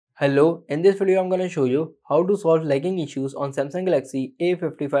Hello, in this video I'm going to show you how to solve lagging issues on Samsung Galaxy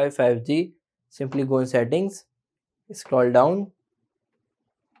A55 5G. Simply go in settings, scroll down,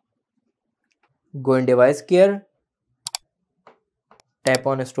 go in device care, tap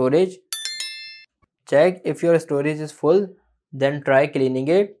on storage, check if your storage is full, then try cleaning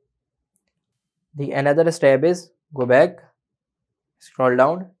it. The another step is go back, scroll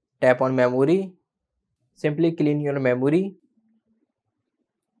down, tap on memory, simply clean your memory.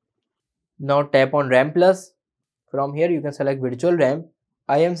 Now tap on RAM plus. From here you can select virtual RAM.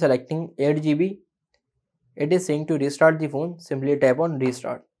 I am selecting 8 GB. It is saying to restart the phone. Simply tap on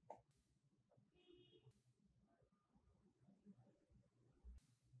restart.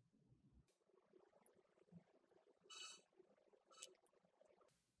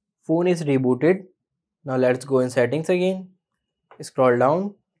 Phone is rebooted. Now let's go in settings again. Scroll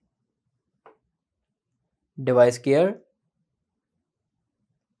down. Device care.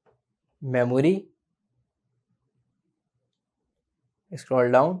 Memory.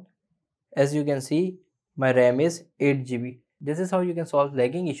 Scroll down. As you can see, my RAM is 8 GB. This is how you can solve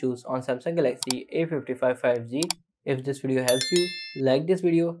lagging issues on Samsung Galaxy A55 5G. If this video helps you, like this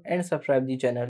video and subscribe the channel.